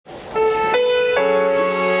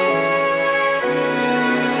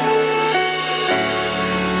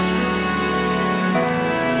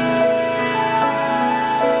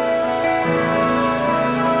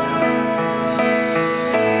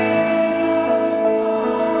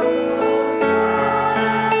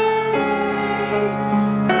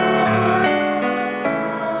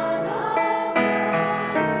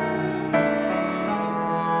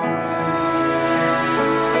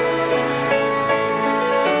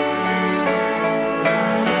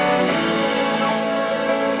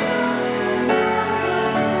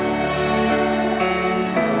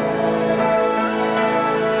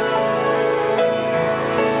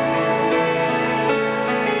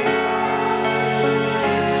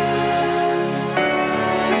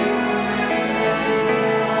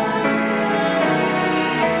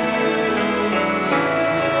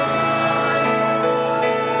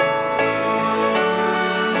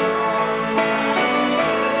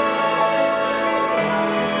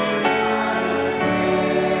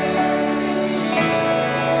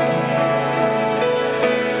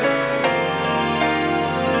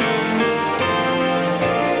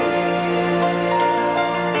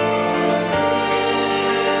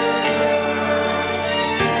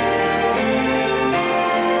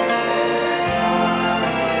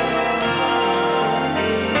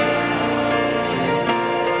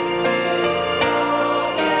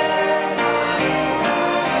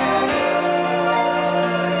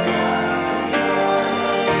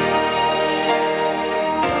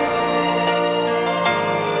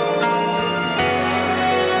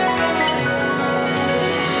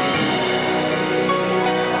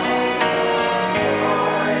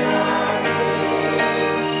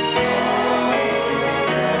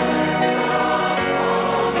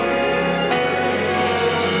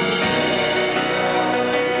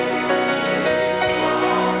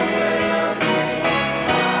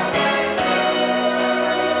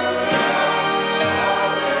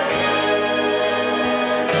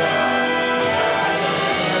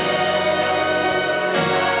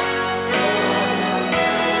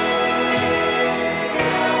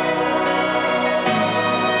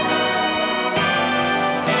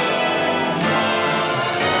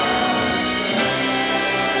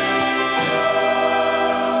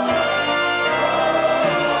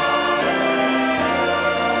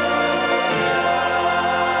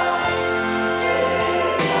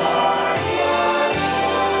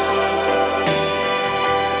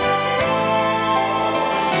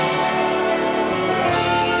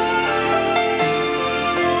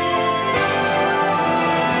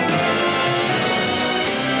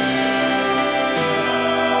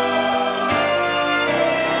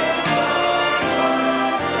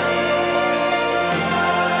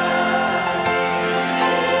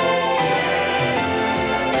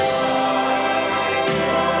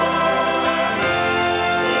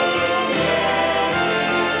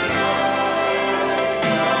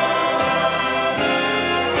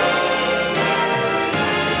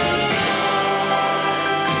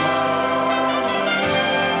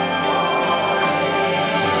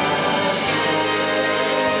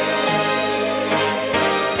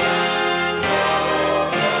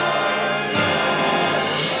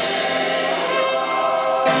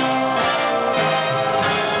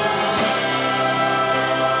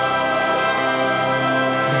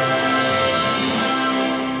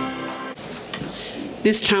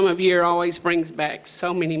This time of year always brings back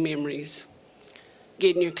so many memories.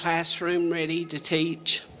 Getting your classroom ready to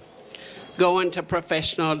teach, going to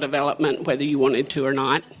professional development, whether you wanted to or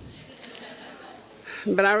not.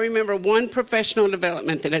 But I remember one professional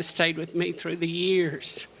development that has stayed with me through the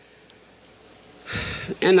years.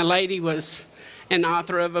 And the lady was an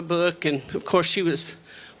author of a book, and of course she was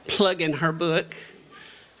plugging her book.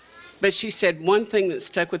 But she said one thing that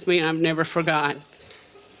stuck with me and I've never forgot.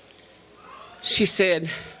 She said,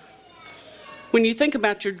 when you think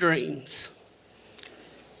about your dreams,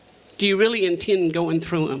 do you really intend going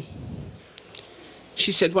through them?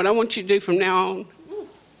 She said, what I want you to do from now on,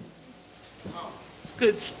 it's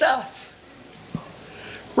good stuff.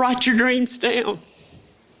 Write your dreams down.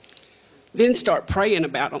 Then start praying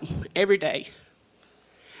about them every day.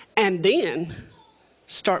 And then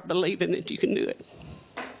start believing that you can do it.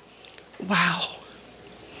 Wow.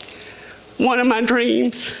 One of my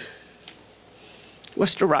dreams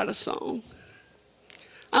was to write a song.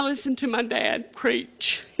 I listened to my dad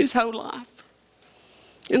preach his whole life.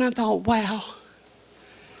 And I thought, wow,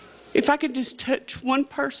 if I could just touch one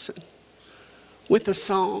person with a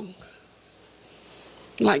song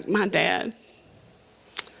like my dad.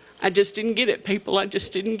 I just didn't get it, people. I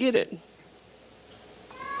just didn't get it.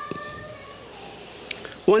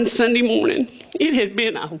 One Sunday morning, it had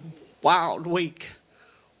been a wild week.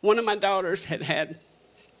 One of my daughters had had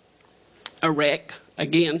a wreck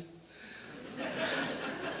again.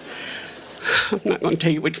 I'm not going to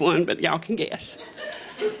tell you which one, but y'all can guess.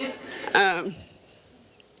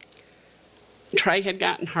 Trey had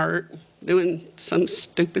gotten hurt doing some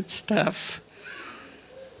stupid stuff.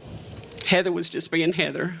 Heather was just being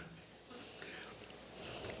Heather.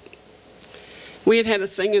 We had had a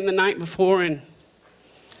singing the night before, and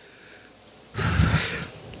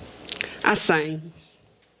I sang.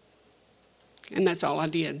 And that's all I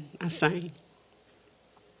did. I sang.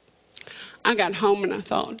 I got home and I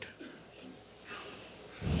thought,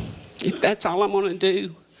 if that's all I'm going to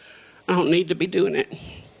do, I don't need to be doing it.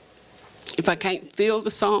 If I can't feel the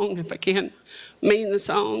song, if I can't mean the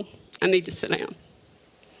song, I need to sit down.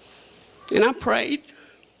 And I prayed.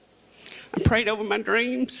 I prayed over my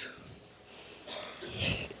dreams.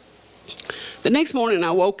 The next morning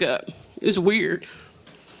I woke up. It was weird.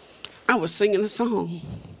 I was singing a song.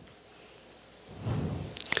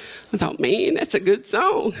 I thought, man, that's a good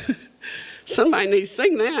song. Somebody needs to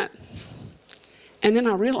sing that. And then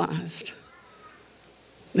I realized,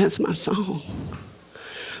 that's my song.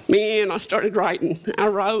 Man, I started writing. I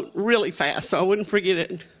wrote really fast so I wouldn't forget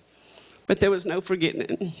it. But there was no forgetting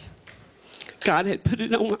it. God had put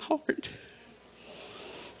it on my heart.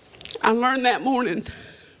 I learned that morning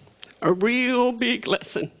a real big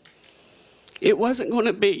lesson. It wasn't going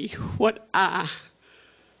to be what I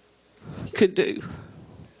could do,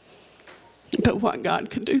 but what God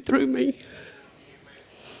could do through me.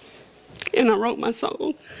 And I wrote my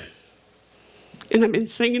song, and I've been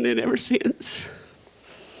singing it ever since.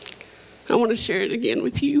 I want to share it again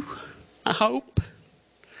with you. I hope.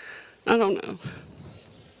 I don't know.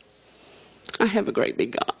 I have a great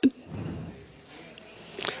big God.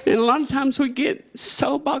 And a lot of times we get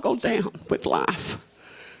so boggled down with life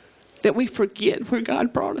that we forget where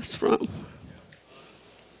God brought us from.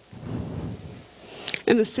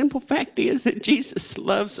 And the simple fact is that Jesus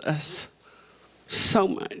loves us so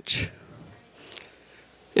much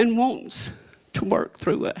and wants to work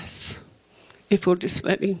through us if we'll just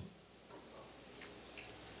let him.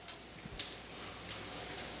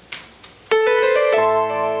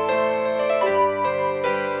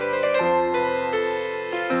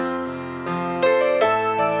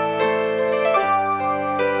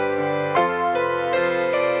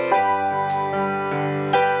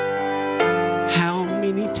 How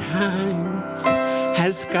many times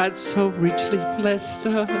has God so richly blessed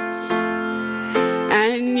us,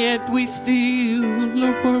 and yet we still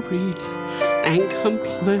are worried and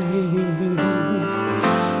complain?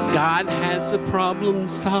 God has a problem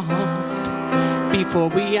solved before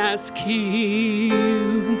we ask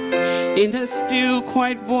him. In a still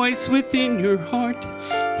quiet voice within your heart,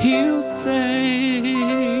 he'll say,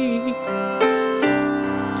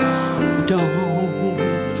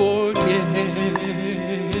 don't forget,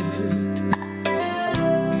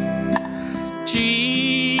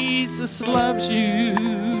 Jesus loves you.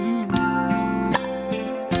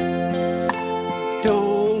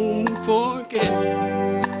 Don't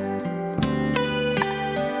forget,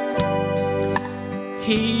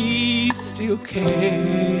 he still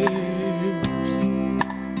cares.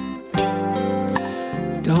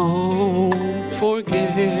 Don't forget,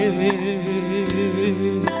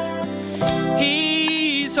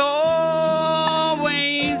 he's always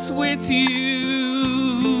with you.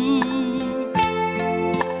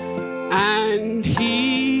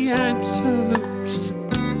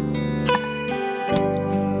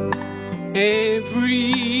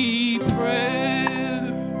 every prayer.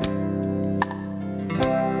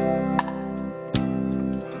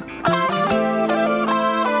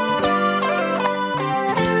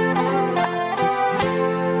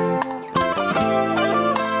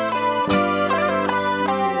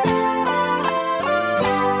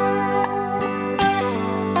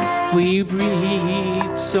 We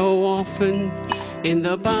read so often in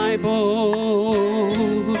the Bible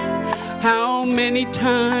how many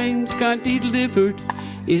times God delivered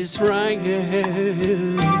Israel,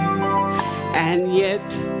 and yet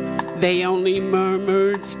they only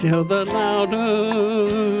murmured still the louder.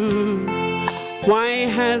 Why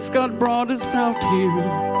has God brought us out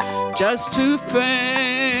here just to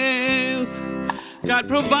fail? God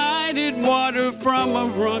provided water from a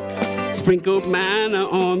rock, sprinkled manna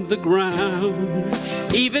on the ground,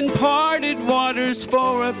 even parted waters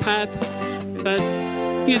for a path. But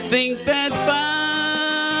you think that found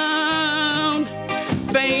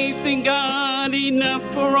faith in God enough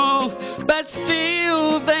for all, but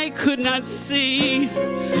still they could not see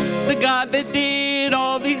the God that did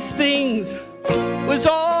all these things was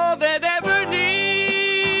all that ever need.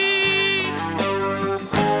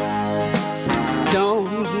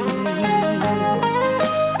 Don't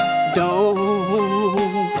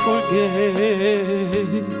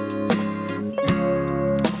forget,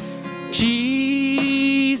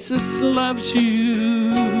 Jesus loves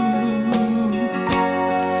you.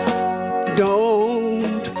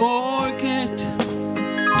 Don't forget,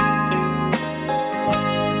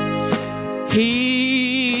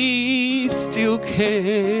 He still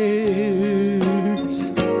cares.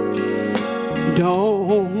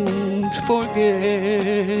 Don't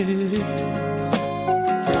forget,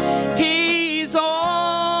 He's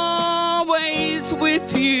always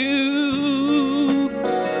with you,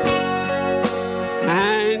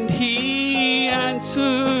 and He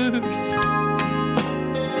answers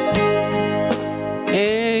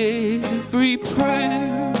every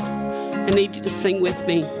prayer. I need you to sing with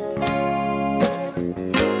me.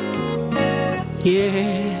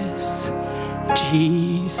 Yes,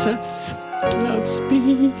 Jesus loves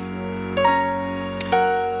me.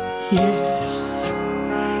 Yes,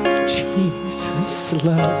 Jesus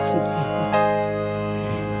loves me.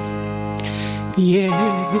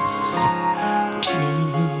 Yes,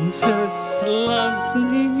 Jesus loves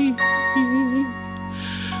me.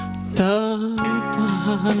 The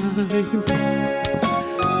Bible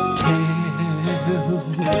tells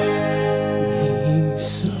me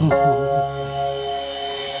so.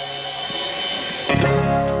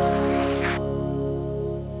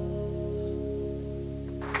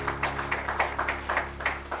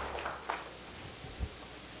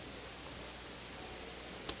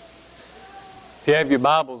 If you have your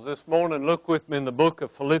Bibles this morning, look with me in the book of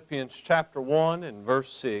Philippians chapter 1 and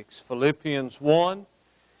verse 6. Philippians 1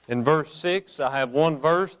 and verse 6. I have one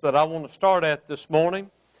verse that I want to start at this morning.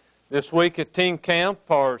 This week at Teen Camp,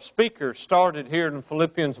 our speaker started here in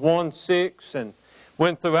Philippians 1:6 and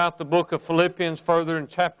went throughout the book of Philippians further in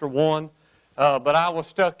chapter 1. But I was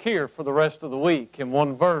stuck here for the rest of the week in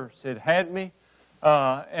one verse. It had me.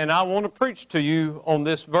 And I want to preach to you on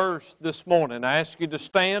this verse this morning. I ask you to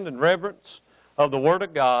stand in reverence of the Word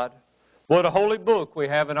of God. What a holy book we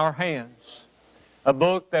have in our hands. A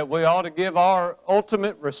book that we ought to give our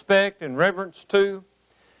ultimate respect and reverence to.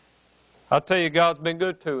 I'll tell you, God's been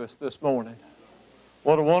good to us this morning.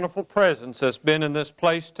 What a wonderful presence that's been in this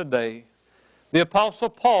place today. The Apostle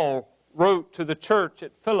Paul wrote to the church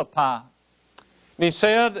at Philippi. And he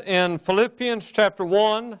said in Philippians chapter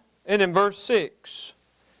 1 and in verse 6,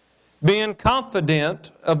 being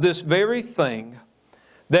confident of this very thing,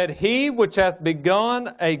 that He which hath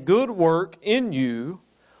begun a good work in you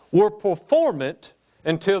will perform it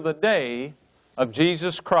until the day of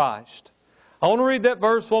Jesus Christ. I want to read that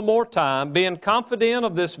verse one more time. Being confident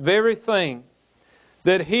of this very thing,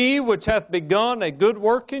 that He which hath begun a good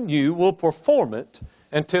work in you will perform it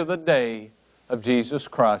until the day of Jesus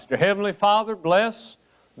Christ. Your Heavenly Father, bless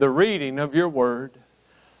the reading of your Word.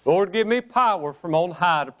 Lord, give me power from on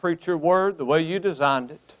high to preach your Word the way you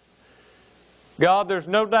designed it. God, there's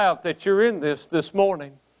no doubt that you're in this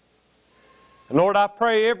morning. And Lord, I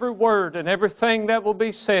pray every word and everything that will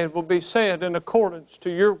be said in accordance to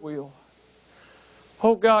your will.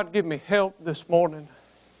 Oh God, give me help this morning.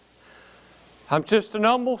 I'm just an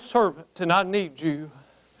humble servant and I need you.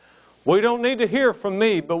 We don't need to hear from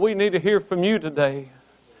me, but we need to hear from you today.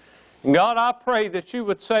 And God, I pray that you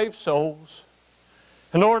would save souls.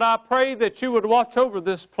 And Lord, I pray that you would watch over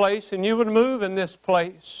this place and you would move in this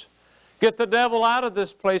place. Get the devil out of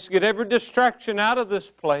this place. Get every distraction out of this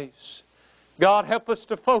place. God, help us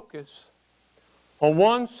to focus on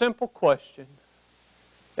one simple question: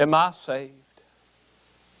 am I saved?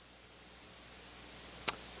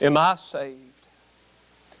 Am I saved?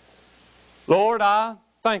 Lord, I'm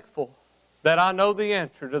thankful that I know the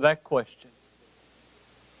answer to that question.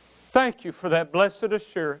 Thank you for that blessed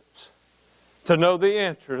assurance to know the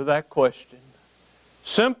answer to that question.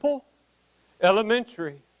 Simple,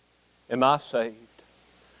 elementary, am I saved?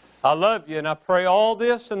 I love you, and I pray all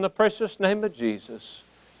this in the precious name of Jesus.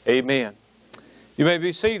 Amen. You may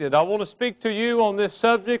be seated. I want to speak to you on this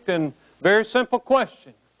subject and very simple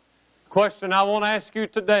question. Question I want to ask you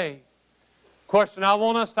today. Question I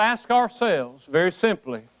want us to ask ourselves very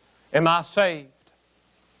simply. Am I saved?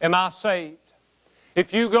 Am I saved?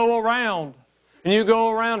 If you go around, and you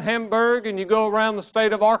go around Hamburg, and you go around the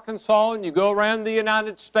state of Arkansas, and you go around the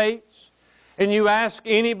United States, and you ask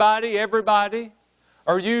anybody, everybody,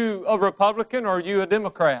 are you a Republican or are you a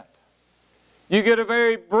Democrat? You get a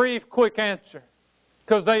very brief, quick answer,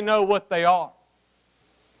 because they know what they are.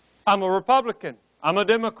 I'm a Republican. I'm a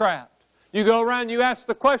Democrat. You go around, you ask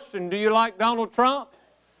the question, do you like Donald Trump?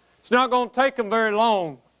 It's not going to take them very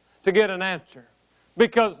long to get an answer,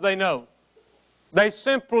 because they know. They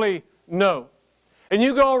simply know. And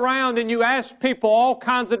you go around and you ask people all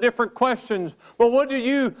kinds of different questions. Well, what do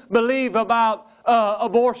you believe about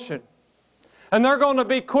abortion? And they're going to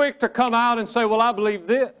be quick to come out and say, well, I believe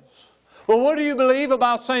this. Well, what do you believe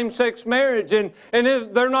about same-sex marriage? And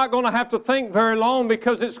they're not going to have to think very long,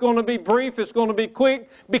 because it's going to be brief, it's going to be quick,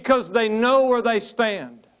 because they know where they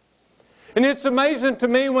stand. And it's amazing to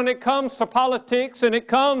me when it comes to politics, and it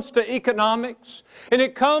comes to economics, and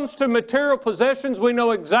it comes to material possessions, we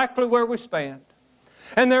know exactly where we stand.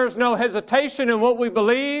 And there's no hesitation in what we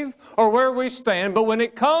believe or where we stand. But when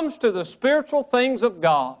it comes to the spiritual things of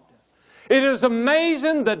God, it is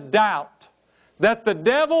amazing the doubt that the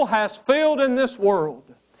devil has filled in this world.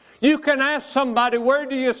 You can ask somebody, where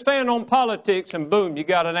do you stand on politics? And boom, you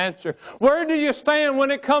got an answer. Where do you stand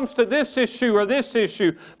when it comes to this issue or this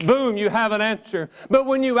issue? Boom, you have an answer. But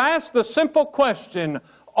when you ask the simple question,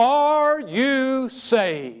 are you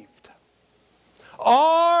saved?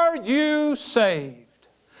 Are you saved?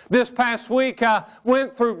 This past week I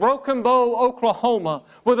went through Broken Bow, Oklahoma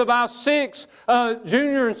with about 6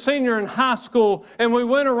 junior and senior in high school, and we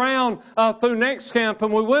went around through Next Camp,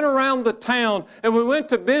 and we went around the town, and we went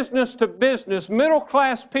to business, middle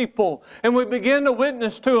class people, and we began to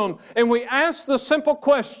witness to them, and we asked the simple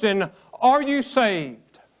question, are you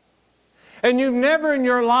saved? And you've never in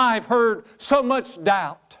your life heard so much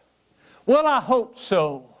doubt. Well, I hope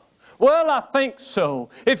so. Well, I think so.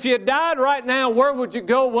 If you died right now, where would you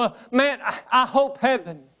go? Well, man, I hope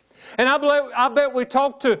heaven. And I bet we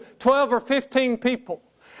talked to 12 or 15 people.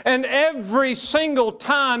 And every single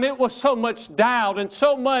time it was so much doubt and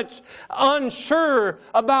so much unsure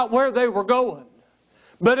about where they were going.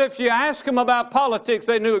 But if you ask them about politics,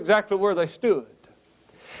 they knew exactly where they stood.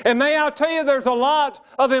 And may I tell you, there's a lot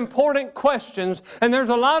of important questions, and there's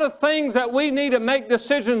a lot of things that we need to make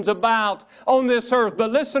decisions about on this earth.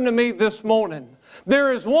 But listen to me this morning.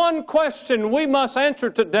 There is one question we must answer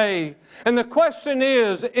today, and the question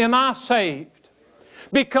is, am I saved?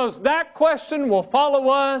 Because that question will follow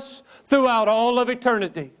us throughout all of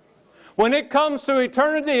eternity. When it comes to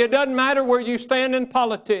eternity, it doesn't matter where you stand in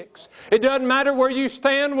politics. It doesn't matter where you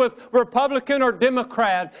stand with Republican or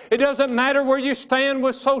Democrat. It doesn't matter where you stand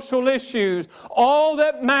with social issues. All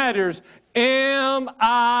that matters, am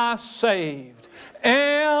I saved?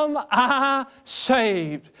 Am I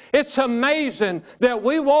saved? It's amazing that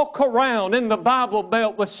we walk around in the Bible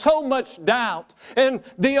Belt with so much doubt and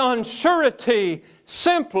the unsurety.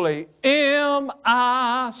 Simply, am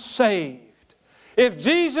I saved? If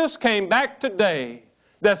Jesus came back today,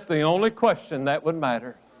 that's the only question that would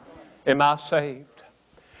matter. Am I saved?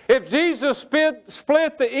 If Jesus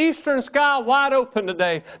split the eastern sky wide open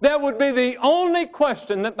today, that would be the only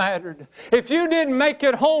question that mattered. If you didn't make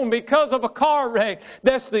it home because of a car wreck,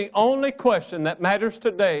 that's the only question that matters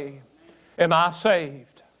today. Am I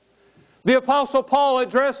saved? The Apostle Paul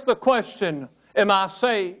addressed the question, am I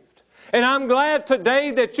saved? And I'm glad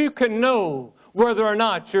today that you can know whether or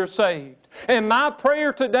not you're saved. And my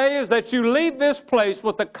prayer today is that you leave this place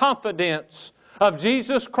with the confidence of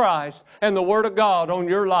Jesus Christ and the Word of God on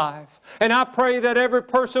your life. And I pray that every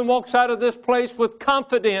person walks out of this place with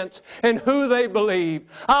confidence in who they believe.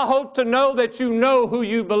 I hope to know that you know who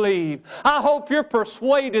you believe. I hope you're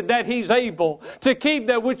persuaded that He's able to keep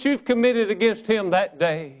that which you've committed against Him that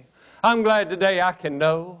day. I'm glad today I can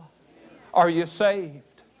know. Are you saved?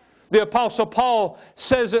 The Apostle Paul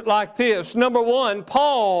says it like this. Number one,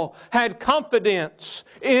 Paul had confidence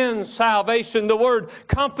in salvation. The word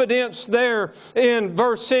confidence there in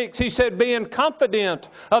verse 6, he said, being confident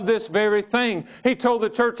of this very thing. He told the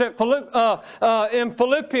church at in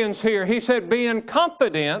Philippians here, he said, being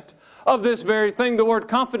confident of this very thing. The word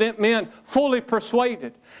confident meant fully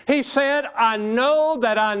persuaded. He said, I know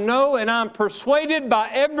that I know, and I'm persuaded by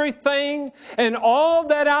everything and all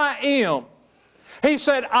that I am. He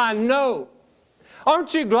said, I know.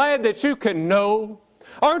 Aren't you glad that you can know?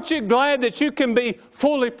 Aren't you glad that you can be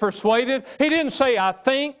fully persuaded? He didn't say, I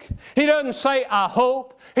think. He doesn't say, I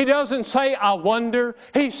hope. He doesn't say, I wonder.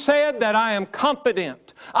 He said that I am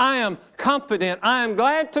confident. I am confident. I am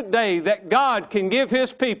glad today that God can give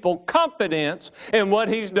His people confidence in what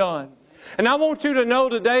He's done. And I want you to know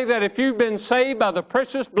today that if you've been saved by the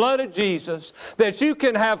precious blood of Jesus, that you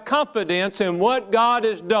can have confidence in what God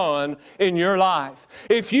has done in your life.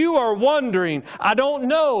 If you are wondering, I don't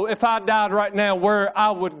know if I died right now where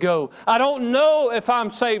I would go. I don't know if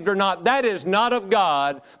I'm saved or not. That is not of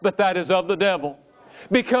God, but that is of the devil.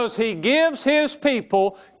 Because he gives his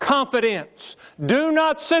people confidence. Do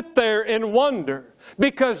not sit there and wonder.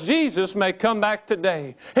 Because Jesus may come back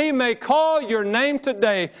today. He may call your name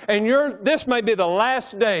today, and this may be the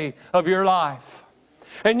last day of your life.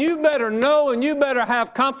 And you better know, and you better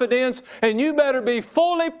have confidence, and you better be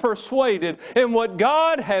fully persuaded in what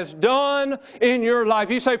God has done in your life.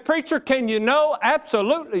 You say, preacher, can you know?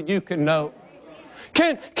 Absolutely you can know.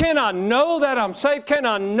 Can I know that I'm saved? Can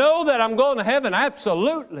I know that I'm going to heaven?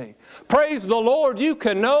 Absolutely. Praise the Lord. You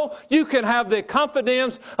can know. You can have the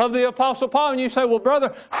confidence of the Apostle Paul. And you say, well,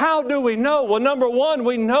 brother, how do we know? Well, number one,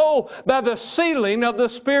 we know by the sealing of the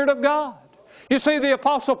Spirit of God. You see, the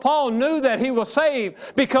Apostle Paul knew that he was saved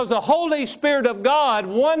because the Holy Spirit of God,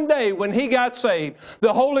 one day when he got saved,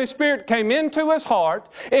 the Holy Spirit came into his heart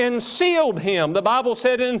and sealed him. The Bible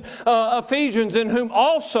said in Ephesians, in whom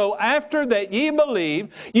also after that ye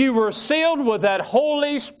believed, you were sealed with that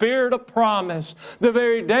Holy Spirit of promise. The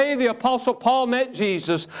very day the Apostle Paul met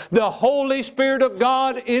Jesus, the Holy Spirit of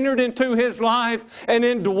God entered into his life and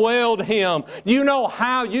indwelled him. You know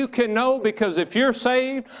how you can know? Because if you're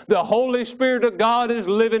saved, the Holy Spirit of God is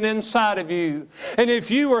living inside of you. And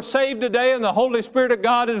if you are saved today and the Holy Spirit of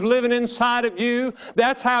God is living inside of you,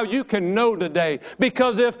 that's how you can know today.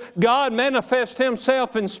 Because if God manifests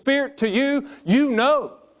Himself in spirit to you, you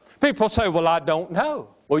know. People say, well, I don't know.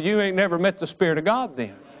 Well, you ain't never met the Spirit of God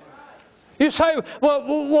then. You say,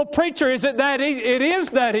 well, preacher, is it that easy? It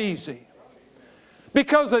is that easy.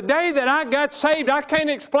 Because the day that I got saved, I can't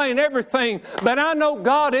explain everything, but I know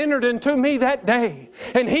God entered into me that day.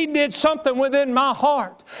 And He did something within my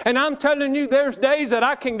heart. And I'm telling you, there's days that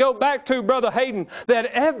I can go back to, Brother Hayden, that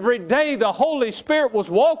every day the Holy Spirit was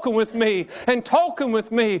walking with me and talking with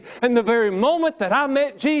me. And the very moment that I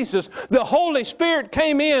met Jesus, the Holy Spirit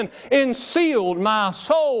came in and sealed my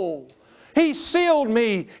soul. He sealed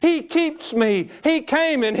me. He keeps me. He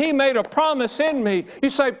came and He made a promise in me. You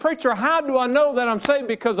say, preacher, how do I know that I'm saved?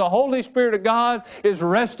 Because the Holy Spirit of God is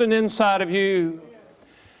resting inside of you.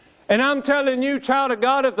 And I'm telling you, child of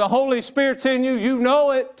God, if the Holy Spirit's in you, you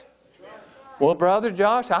know it. Well, Brother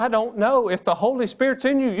Josh, I don't know. If the Holy Spirit's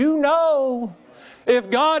in you, you know.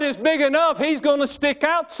 If God is big enough, He's going to stick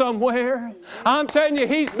out somewhere. I'm telling you,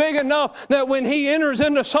 He's big enough that when He enters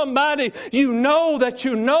into somebody, you know that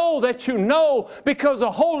you know that you know, because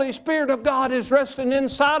the Holy Spirit of God is resting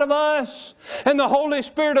inside of us. And the Holy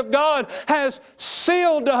Spirit of God has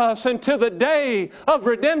sealed us until the day of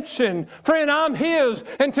redemption. Friend, I'm His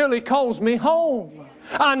until He calls me home.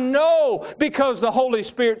 I know because the Holy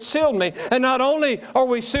Spirit sealed me. And not only are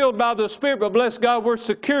we sealed by the Spirit, but bless God, we're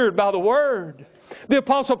secured by the Word. The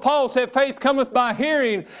Apostle Paul said, faith cometh by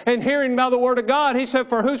hearing, and hearing by the Word of God. He said,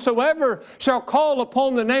 for whosoever shall call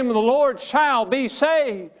upon the name of the Lord shall be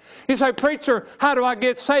saved. You say, preacher, how do I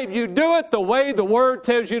get saved? You do it the way the Word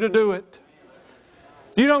tells you to do it.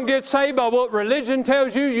 You don't get saved by what religion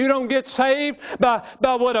tells you. You don't get saved by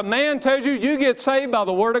what a man tells you. You get saved by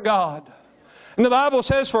the Word of God. And the Bible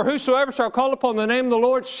says, for whosoever shall call upon the name of the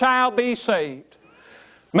Lord shall be saved.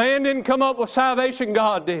 Man didn't come up with salvation,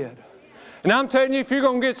 God did. And I'm telling you, if you're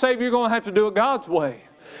going to get saved, you're going to have to do it God's way.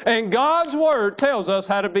 And God's Word tells us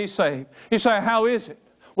how to be saved. You say, how is it?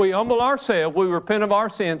 We humble ourselves, we repent of our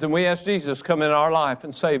sins, and we ask Jesus to come in our life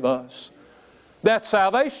and save us. That's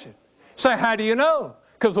salvation. You say, how do you know?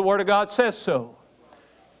 Because the Word of God says so.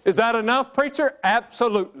 Is that enough, preacher?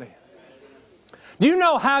 Absolutely. Do you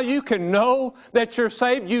know how you can know that you're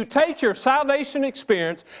saved? You take your salvation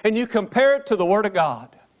experience and you compare it to the Word of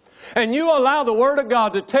God. And you allow the Word of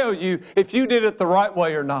God to tell you if you did it the right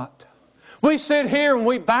way or not. We sit here and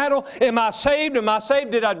we battle. Am I saved? Am I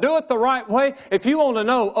saved? Did I do it the right way? If you want to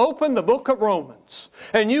know, open the book of Romans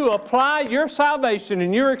and you apply your salvation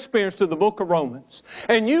and your experience to the book of Romans.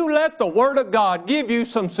 And you let the Word of God give you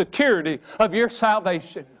some security of your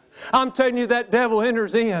salvation. I'm telling you, that devil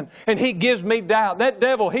enters in and he gives me doubt. That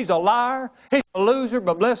devil, he's a liar, he's a loser,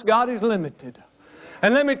 but bless God, he's limited.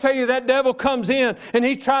 And let me tell you, that devil comes in and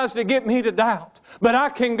he tries to get me to doubt. But I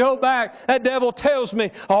can go back. That devil tells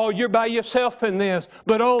me, oh, you're by yourself in this.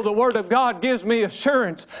 But oh, the Word of God gives me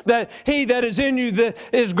assurance that He that is in you that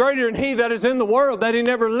is greater than he that is in the world, that He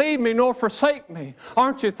never leave me nor forsake me.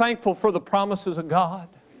 Aren't you thankful for the promises of God?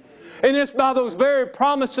 And it's by those very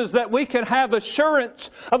promises that we can have assurance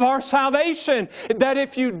of our salvation. That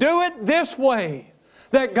if you do it this way,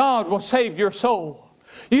 that God will save your soul.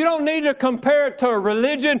 You don't need to compare it to a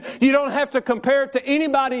religion. You don't have to compare it to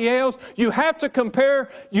anybody else. You have to compare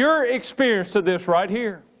your experience to this right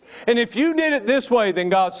here. And if you did it this way, then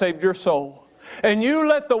God saved your soul. And you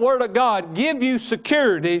let the Word of God give you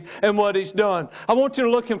security in what He's done. I want you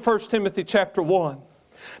to look in 1 Timothy chapter 1.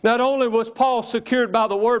 Not only was Paul secured by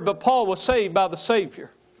the Word, but Paul was saved by the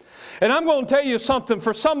Savior. And I'm going to tell you something.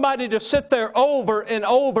 For somebody to sit there over and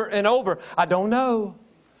over and over, I don't know.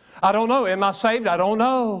 I don't know. Am I saved? I don't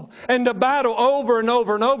know. And to battle over and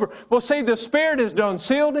over and over. Well, see, the Spirit has done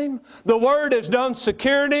sealed him. The Word has done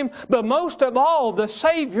secured him. But most of all, the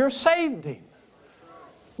Savior saved him.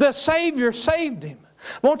 The Savior saved him.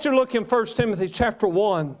 I want you to look in 1 Timothy chapter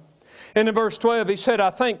 1. And in verse 12, he said, I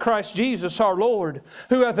thank Christ Jesus our Lord,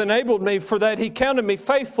 who hath enabled me for that He counted me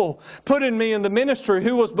faithful, putting me in the ministry,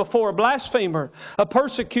 who was before a blasphemer, a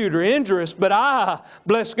persecutor, injurious. But I,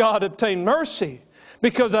 bless God, obtained mercy,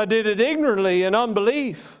 because I did it ignorantly in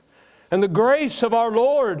unbelief. And the grace of our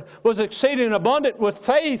Lord was exceeding abundant with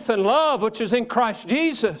faith and love which is in Christ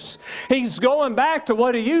Jesus. He's going back to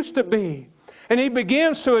what he used to be. And he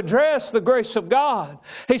begins to address the grace of God.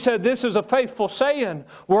 He said, this is a faithful saying,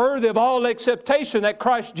 worthy of all acceptation, that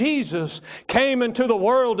Christ Jesus came into the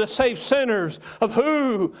world to save sinners, of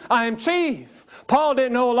who I am chief. Paul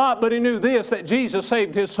didn't know a lot, but he knew this, that Jesus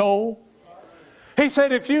saved his soul. He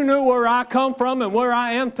said, if you knew where I come from and where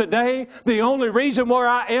I am today, the only reason where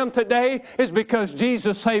I am today is because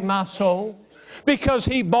Jesus saved my soul. Because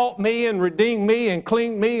He bought me and redeemed me and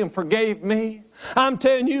cleaned me and forgave me. I'm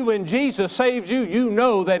telling you, when Jesus saves you, you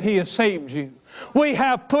know that He has saved you. We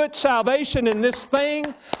have put salvation in this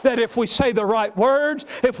thing that if we say the right words,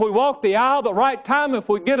 if we walk the aisle the right time, if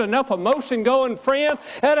we get enough emotion going, friend,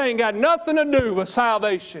 that ain't got nothing to do with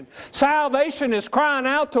salvation. Salvation is crying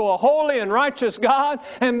out to a holy and righteous God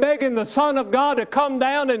and begging the Son of God to come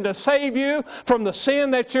down and to save you from the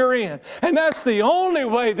sin that you're in. And that's the only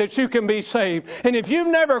way that you can be saved. And if you've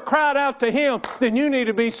never cried out to Him, then you need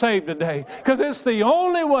to be saved today. Because it's the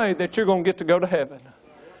only way that you're going to get to go to heaven.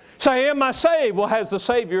 Say, am I saved? Well, has the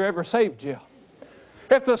Savior ever saved you?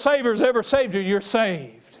 If the Savior's ever saved you, you're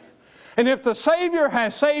saved. And if the Savior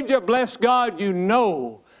has saved you, bless God, you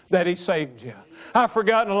know that He saved you. I've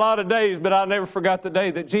forgotten a lot of days, but I never forgot the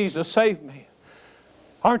day that Jesus saved me.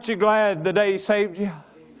 Aren't you glad the day He saved you?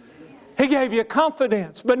 He gave you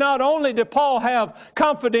confidence. But not only did Paul have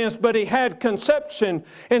confidence, but he had conception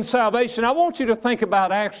in salvation. I want you to think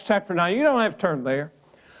about Acts chapter 9. You don't have to turn there.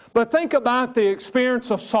 But think about the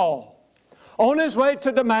experience of Saul on his way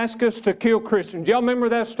to Damascus to kill Christians. Y'all remember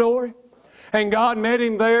that story? And God met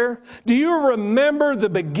him there. Do you remember the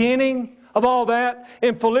beginning of all that?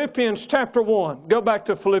 In Philippians chapter 1. Go back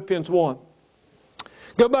to Philippians 1.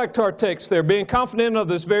 Go back to our text there. Being confident of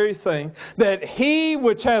this very thing, that He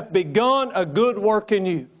which hath begun a good work in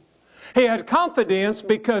you. He had confidence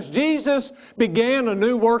because Jesus began a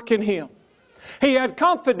new work in him. He had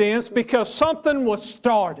confidence because something was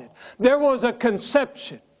started. There was a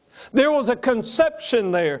conception. There was a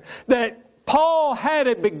conception there that Paul had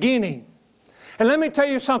a beginning. And let me tell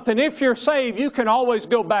you something. If you're saved, you can always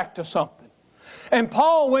go back to something. And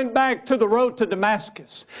Paul went back to the road to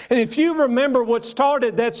Damascus. And if you remember what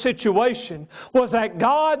started that situation was that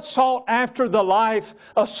God sought after the life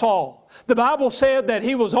of Saul. The Bible said that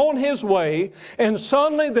he was on his way and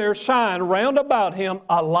suddenly there shined round about him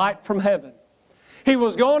a light from heaven. He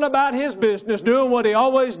was going about his business, doing what he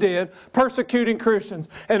always did, persecuting Christians.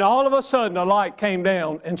 And all of a sudden a light came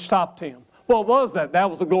down and stopped him. What was that? That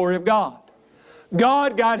was the glory of God.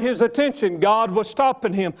 God got his attention. God was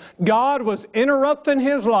stopping him. God was interrupting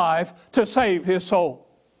his life to save his soul.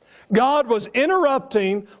 God was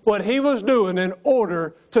interrupting what he was doing in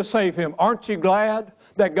order to save him. Aren't you glad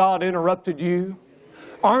that God interrupted you?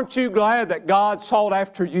 Aren't you glad that God sought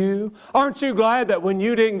after you? Aren't you glad that when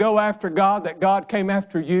you didn't go after God, that God came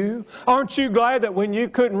after you? Aren't you glad that when you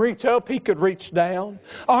couldn't reach up, He could reach down?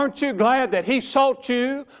 Aren't you glad that He sought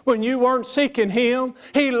you when you weren't seeking Him?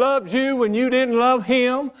 He loved you when you didn't love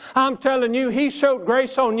Him. I'm telling you, He showed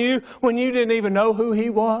grace on you when you didn't even know who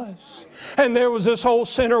He was. And there was this old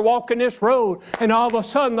sinner walking this road, and all of a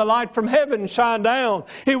sudden the light from heaven shined down.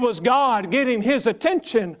 It was God getting his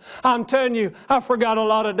attention. I'm telling you, I forgot a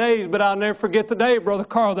lot of days, but I'll never forget the day, Brother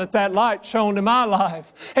Carl, that light shone in my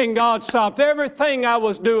life. And God stopped everything I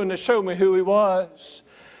was doing to show me who He was.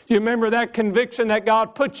 You remember that conviction that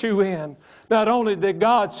God put you in? Not only did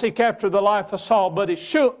God seek after the life of Saul, but He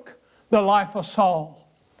shook the life of Saul.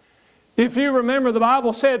 If you remember, the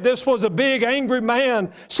Bible said this was a big, angry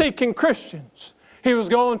man seeking Christians. He was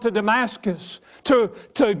going to Damascus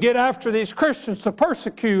to get after these Christians, to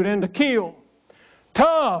persecute and to kill.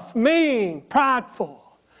 Tough, mean, prideful.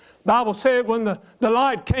 The Bible said when the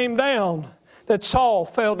light came down, that Saul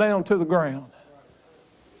fell down to the ground.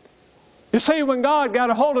 You see, when God got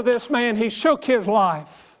a hold of this man, He shook his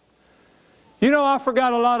life. You know, I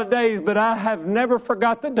forgot a lot of days, but I have never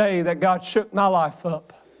forgot the day that God shook my life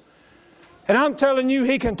up. And I'm telling you,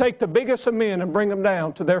 He can take the biggest of men and bring them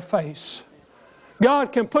down to their face.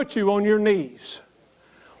 God can put you on your knees.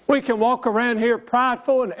 We can walk around here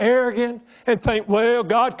prideful and arrogant and think, well,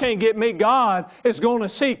 God can't get me. God is going to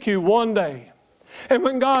seek you one day. And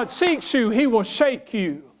when God seeks you, He will shake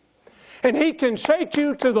you. And He can shake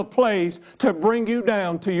you to the place to bring you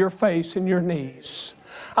down to your face and your knees.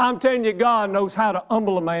 I'm telling you, God knows how to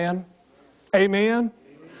humble a man. Amen.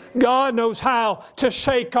 God knows how to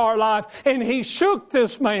shake our life. And He shook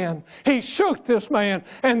this man. He shook this man.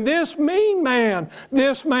 And this mean man,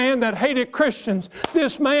 this man that hated Christians,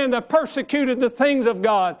 this man that persecuted the things of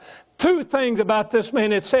God, two things about this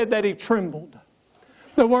man. It said that he trembled.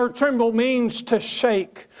 The word tremble means to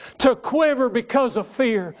shake, to quiver because of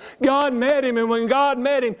fear. God met him, and when God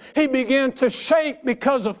met him, he began to shake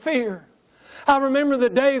because of fear. I remember the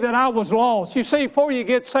day that I was lost. You see, before you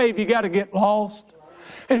get saved, you got to get lost.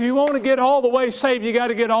 And if you want to get all the way saved, you got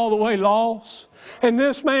to get all the way lost. And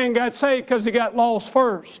this man got saved because he got lost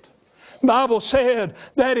first. The Bible said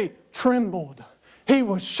that he trembled. He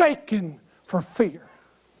was shaken for fear.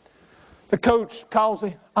 The coach calls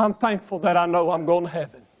him, I'm thankful that I know I'm going to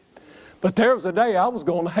heaven. But there was a day I was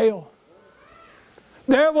going to hell.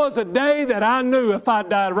 There was a day that I knew if I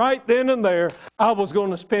died right then and there, I was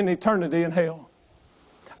going to spend eternity in hell.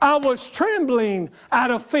 I was trembling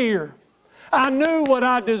out of fear. I knew what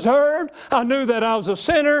I deserved. I knew that I was a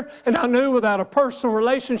sinner. And I knew without a personal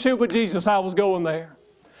relationship with Jesus, I was going there.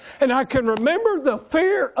 And I can remember the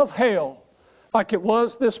fear of hell like it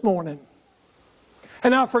was this morning.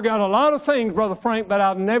 And I forgot a lot of things, Brother Frank, but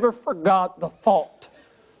I've never forgot the thought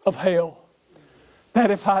of hell.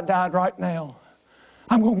 That if I died right now,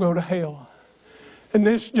 I'm going to go to hell. And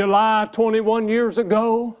this July 21 years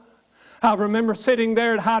ago, I remember sitting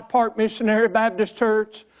there at Hyde Park Missionary Baptist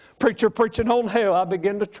Church, preacher preaching on hell. I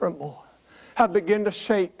began to tremble. I began to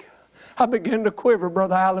shake. I began to quiver,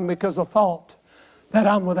 Brother Allen, because of thought that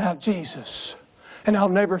I'm without Jesus and I'll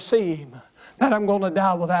never see Him, that I'm going to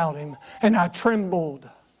die without Him. And I trembled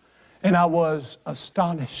and I was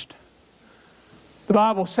astonished. The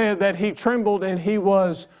Bible said that he trembled and he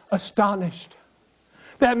was astonished.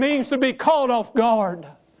 That means to be caught off guard.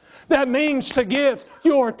 That means to get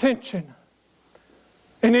your attention.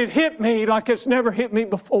 And it hit me like it's never hit me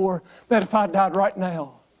before, that if I died right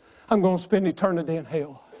now, I'm going to spend eternity in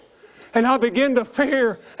hell. And I began to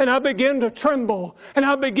fear, and I began to tremble, and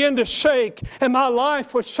I began to shake, and my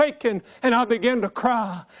life was shaken, and I began to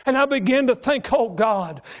cry, and I began to think, oh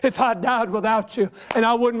God, if I died without you, and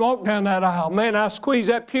I wouldn't walk down that aisle. Man, I squeezed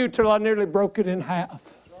that pew till I nearly broke it in half.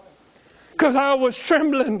 Because I was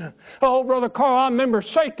trembling. Oh, Brother Carl, I remember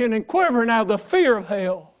shaking and quivering out of the fear of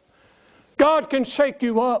hell. God can shake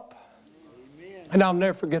you up. Amen. And I'll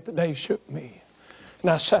never forget the day He shook me. And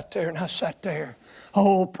I sat there and I sat there.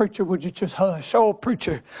 Oh, preacher, would you just hush? Oh,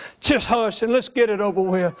 preacher, just hush and let's get it over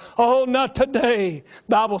with. Oh, not today.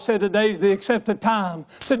 The Bible said today's the accepted time.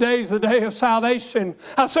 Today's the day of salvation.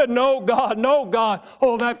 I said, no, God, no, God.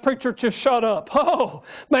 Oh, that preacher just shut up. Oh,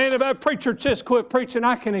 man, if that preacher just quit preaching,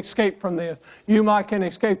 I can escape from this. You might can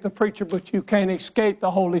escape the preacher, but you can't escape the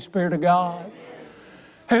Holy Spirit of God.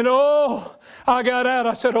 And oh, I got out.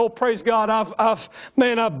 I said, oh, praise God.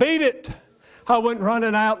 I beat it. I went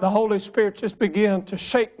running out. The Holy Spirit just began to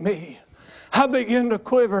shake me. I began to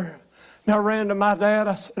quiver. And I ran to my dad.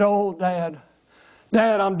 I said, oh, Dad,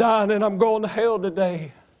 I'm dying and I'm going to hell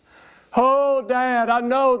today. Oh, Dad, I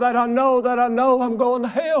know I'm going to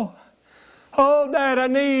hell. Oh, Dad, I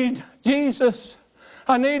need Jesus.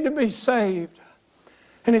 I need to be saved.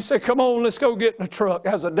 And he said, come on, let's go get in a truck.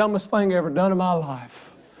 That was the dumbest thing I ever done in my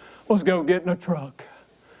life, was go get in a truck.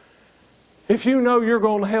 If you know you're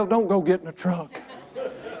going to hell, don't go get in a truck.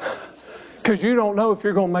 Because you don't know if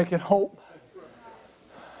you're going to make it home.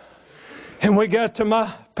 And we got to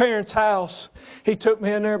my parents' house. He took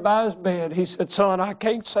me in there by his bed. He said, son, I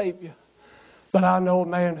can't save you, but I know a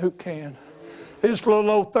man who can. This little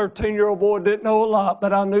old 13-year-old boy didn't know a lot,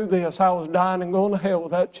 but I knew this. I was dying and going to hell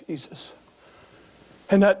without Jesus.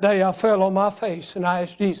 And that day I fell on my face and I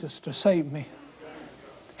asked Jesus to save me.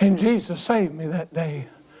 And Jesus saved me that day.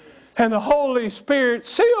 And the Holy Spirit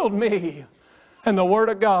sealed me. And the Word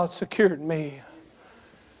of God secured me.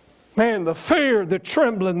 Man, the fear, the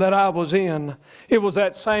trembling that I was in, it was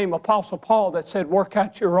that same Apostle Paul that said, work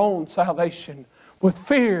out your own salvation with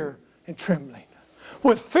fear and trembling.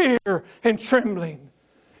 With fear and trembling.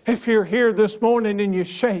 If you're here this morning and you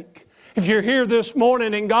shake, if you're here this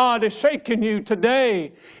morning and God is shaking you,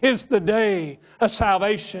 today is the day of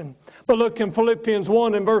salvation. But look in Philippians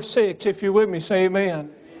 1 and verse 6, if you're with me, say amen.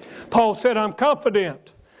 Paul said, I'm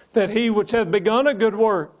confident that he which hath begun a good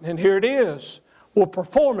work, and here it is, will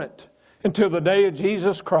perform it until the day of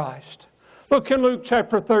Jesus Christ. Look in Luke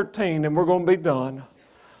chapter 13, and we're going to be done.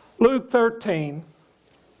 Luke 13.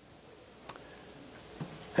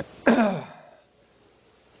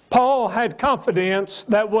 Paul had confidence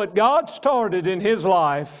that what God started in his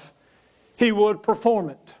life, he would perform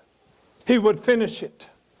it. He would finish it.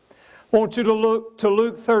 I want you to look to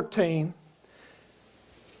Luke 13.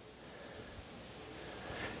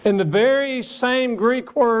 And the very same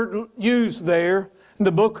Greek word used there in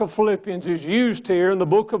the book of Philippians is used here in the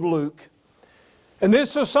book of Luke. And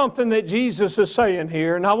this is something that Jesus is saying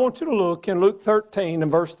here. And I want you to look in Luke 13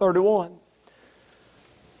 and verse 31.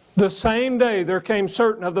 The same day there came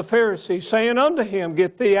certain of the Pharisees, saying unto him,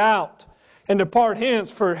 get thee out, and depart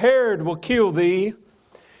hence, for Herod will kill thee.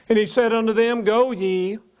 And he said unto them, go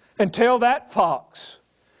ye, and tell that fox,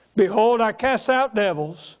 behold, I cast out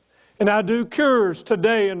devils, and I do cures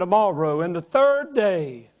today and tomorrow, and the third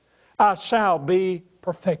day I shall be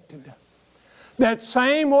perfected. That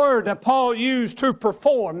same word that Paul used to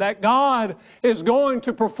perform, that God is going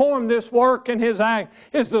to perform this work in His act,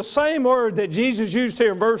 is the same word that Jesus used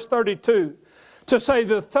here in verse 32 to say,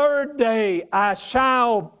 the third day I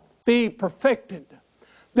shall be perfected.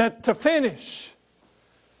 That to finish.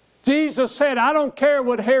 Jesus said, I don't care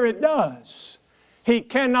what Herod does. He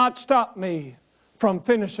cannot stop me from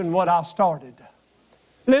finishing what I started.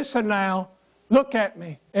 Listen now, look at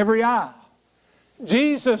me, every eye.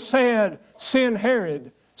 Jesus said, send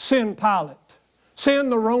Herod, send Pilate,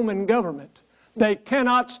 send the Roman government. They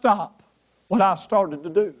cannot stop what I started to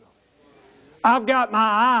do. I've got my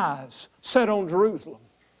eyes set on Jerusalem.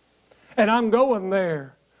 And I'm going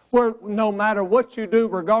there where no matter what you do,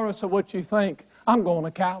 regardless of what you think, I'm going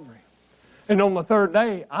to Calvary. And on the third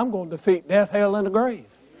day, I'm going to defeat death, hell, and the grave.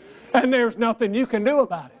 And there's nothing you can do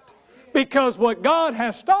about it. Because what God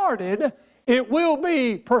has started, it will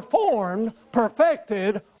be performed,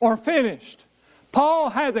 perfected, or finished. Paul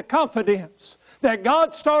had the confidence that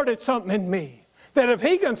God started something in me. That if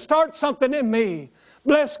He can start something in me,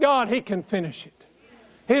 bless God, He can finish it.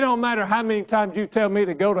 It don't matter how many times you tell me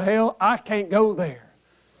to go to hell, I can't go there.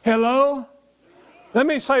 Hello? Let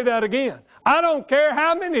me say that again. I don't care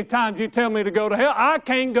how many times you tell me to go to hell, I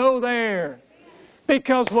can't go there.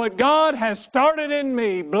 Because what God has started in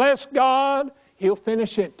me, bless God, He'll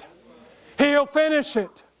finish it. He'll finish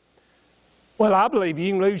it. Well, I believe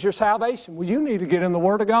you can lose your salvation. Well, you need to get in the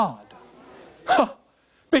Word of God.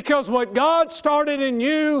 Because what God started in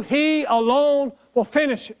you, He alone will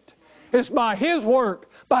finish it. It's by His work,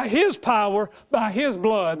 by His power, by His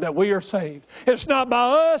blood that we are saved. It's not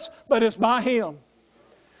by us, but it's by Him.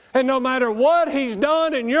 And no matter what He's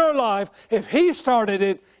done in your life, if He started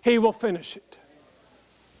it, He will finish it.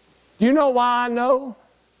 You know why I know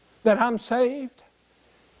that I'm saved?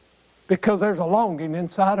 Because there's a longing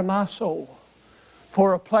inside of my soul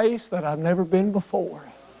for a place that I've never been before.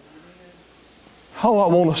 Oh, I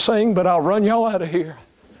want to sing, but I'll run y'all out of here.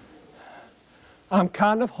 I'm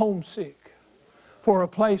kind of homesick for a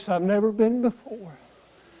place I've never been before.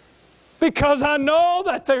 Because I know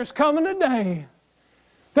that there's coming a day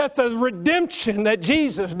that the redemption that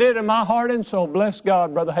Jesus did in my heart and soul, bless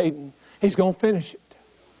God, Brother Hayden, He's going to finish it.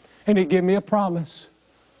 And He gave me a promise.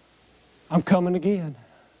 I'm coming again.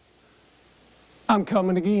 I'm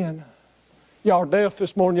coming again. Y'all are deaf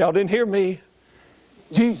this morning. Y'all didn't hear me.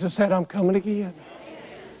 Jesus said, I'm coming again.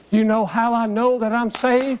 You know how I know that I'm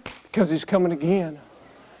saved? Because He's coming again.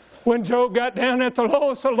 When Job got down at the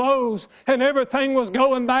lowest of lows and everything was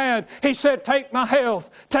going bad, he said, take my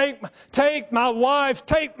health, take my wife,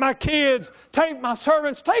 take my kids, take my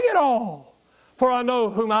servants, take it all, for I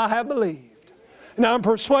know whom I have believed. And I'm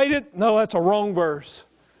persuaded, no, that's a wrong verse.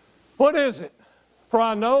 What is it? For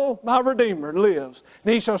I know my Redeemer lives,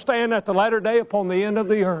 and He shall stand at the latter day upon the end of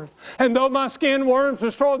the earth. And though my skin worms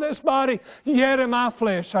destroy this body, yet in my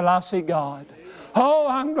flesh shall I see God. Oh,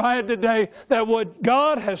 I'm glad today that what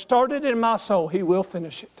God has started in my soul, He will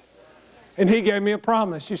finish it. And He gave me a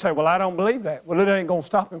promise. You say, well, I don't believe that. Well, it ain't going to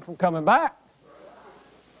stop Him from coming back.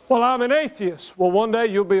 Well, I'm an atheist. Well, one day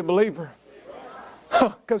you'll be a believer.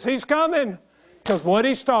 Because He's coming. Because what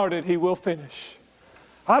He started, He will finish.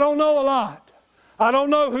 I don't know a lot. I don't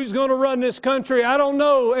know who's going to run this country. I don't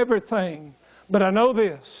know everything. But I know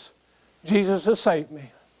this. Jesus has saved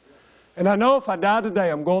me. And I know if I die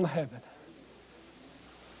today, I'm going to heaven.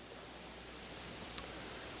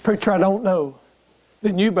 Preacher, I don't know.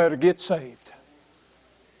 Then you better get saved.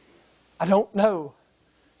 I don't know.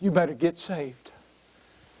 You better get saved.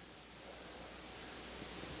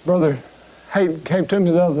 Brother Hayden came to me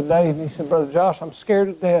the other day and he said, Brother Josh, I'm scared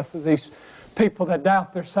to death of these people that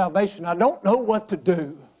doubt their salvation. I don't know what to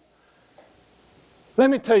do. Let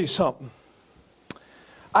me tell you something.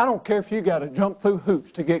 I don't care if you got to jump through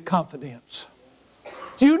hoops to get confidence.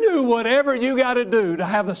 You do whatever you got to do to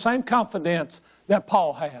have the same confidence that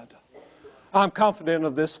Paul had. I'm confident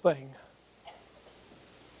of this thing.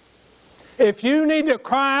 If you need to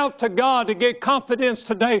cry out to God to get confidence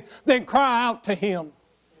today, then cry out to Him.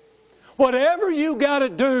 Whatever you got to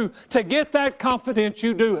do to get that confidence,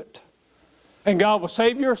 you do it. And God will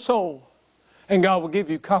save your soul. And God will give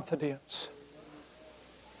you confidence.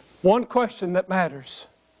 One question that matters,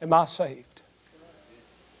 am I saved?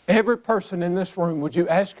 Every person in this room, would you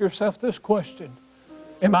ask yourself this question?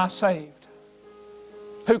 Am I saved?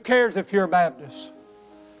 Who cares if you're a Baptist?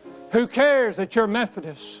 Who cares that you're a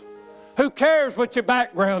Methodist? Who cares what your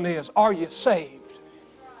background is? Are you saved?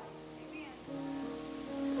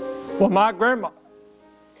 Well, my grandma,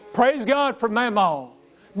 praise God for Mamaw,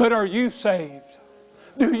 but are you saved?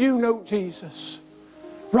 Do you know Jesus?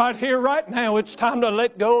 Right here, right now, it's time to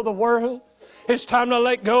let go of the world. It's time to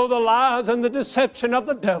let go of the lies and the deception of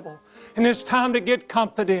the devil. And it's time to get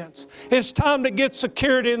confidence. It's time to get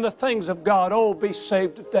security in the things of God. Oh, be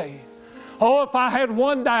saved today. Oh, if I had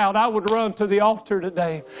one doubt, I would run to the altar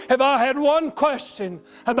today. If I had one question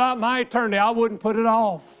about my eternity, I wouldn't put it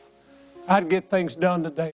off. I'd get things done today.